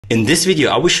In this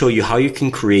video, I will show you how you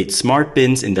can create smart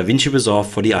bins in DaVinci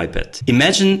Resolve for the iPad.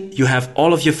 Imagine you have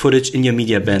all of your footage in your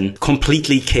media bin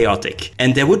completely chaotic,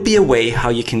 and there would be a way how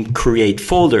you can create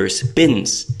folders,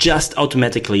 bins, just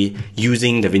automatically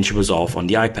using DaVinci Resolve on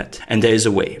the iPad. And there is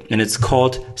a way, and it's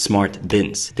called Smart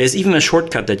Bins. There's even a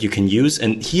shortcut that you can use,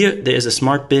 and here there is a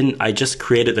smart bin. I just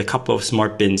created a couple of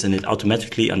smart bins and it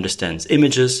automatically understands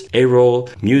images, A-roll,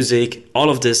 music, all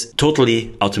of this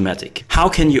totally automatic. How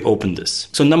can you open this?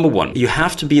 So number one, you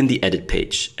have to be in the edit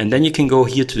page, and then you can go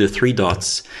here to the three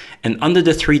dots, and under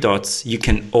the three dots you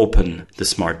can open the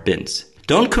smart bins.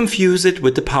 Don't confuse it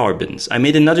with the power bins. I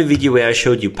made another video where I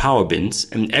showed you power bins,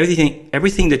 and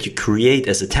everything that you create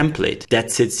as a template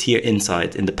that sits here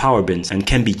inside in the power bins and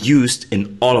can be used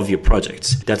in all of your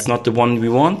projects. That's not the one we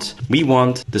want. We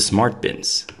want the smart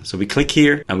bins. So we click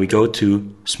here and we go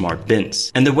to smart bins.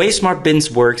 And the way smart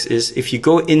bins works is if you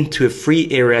go into a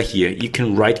free area here, you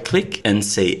can right click and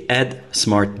say add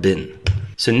smart bin.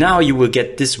 So now you will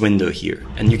get this window here,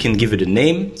 and you can give it a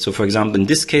name. So for example, in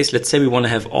this case, let's say we want to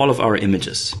have all of our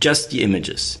images, just the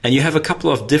images. And you have a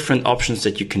couple of different options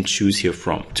that you can choose here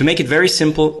from. To make it very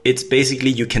simple, it's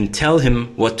basically you can tell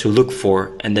him what to look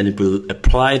for, and then it will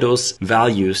apply those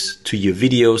values to your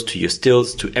videos, to your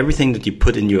stills, to everything that you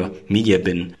put in your media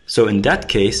bin. So in that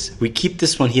case, we keep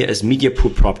this one here as media pool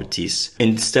properties.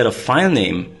 Instead of file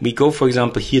name, we go, for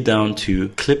example, here down to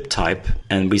clip type,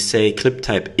 and we say clip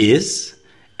type is,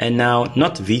 and now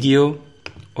not video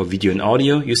or video and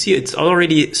audio. You see it's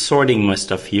already sorting my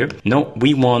stuff here. No,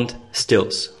 we want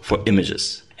stills for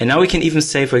images. And now we can even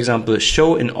say, for example,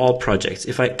 show in all projects.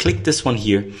 If I click this one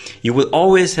here, you will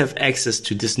always have access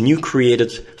to this new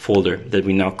created folder that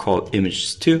we now call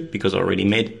images 2, because I already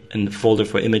made a folder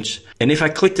for image. And if I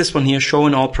click this one here, show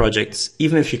in all projects,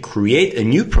 even if you create a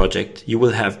new project, you will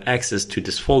have access to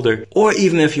this folder. Or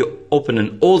even if you open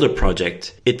an older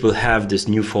project, it will have this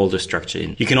new folder structure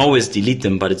in. You can always delete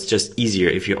them, but it's just easier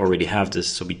if you already have this.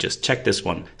 So we just check this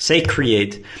one, say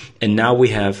create, and now we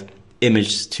have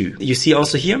images 2. You see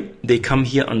also here, they come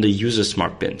here under user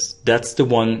smart bins. That's the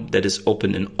one that is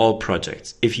open in all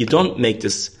projects. If you don't make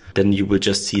this, then you will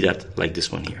just see that like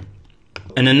this one here.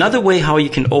 And another way how you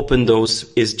can open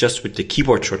those is just with the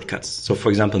keyboard shortcuts. So for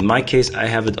example, in my case, I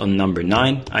have it on number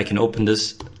 9. I can open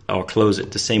this or close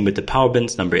it. The same with the power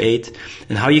bins, number 8.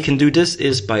 And how you can do this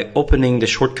is by opening the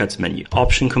shortcuts menu,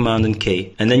 Option, Command, and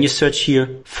K. And then you search here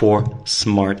for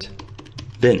smart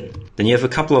bin. Then you have a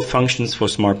couple of functions for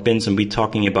smart bins, and we're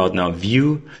talking about now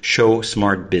view, show,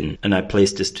 smart bin. And I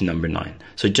placed this to number 9.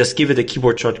 So just give it a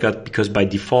keyboard shortcut, because by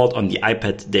default on the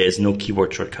iPad, there is no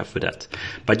keyboard shortcut for that.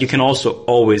 But you can also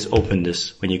always open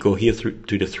this when you go here through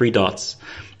to the three dots,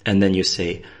 and then you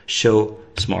say show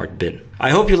smart bin. I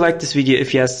hope you liked this video.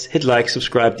 If yes, hit like,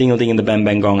 subscribe, ding-a-ding in the bang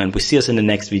bang gong, and we'll see us in the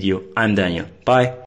next video. I'm Daniel. Bye.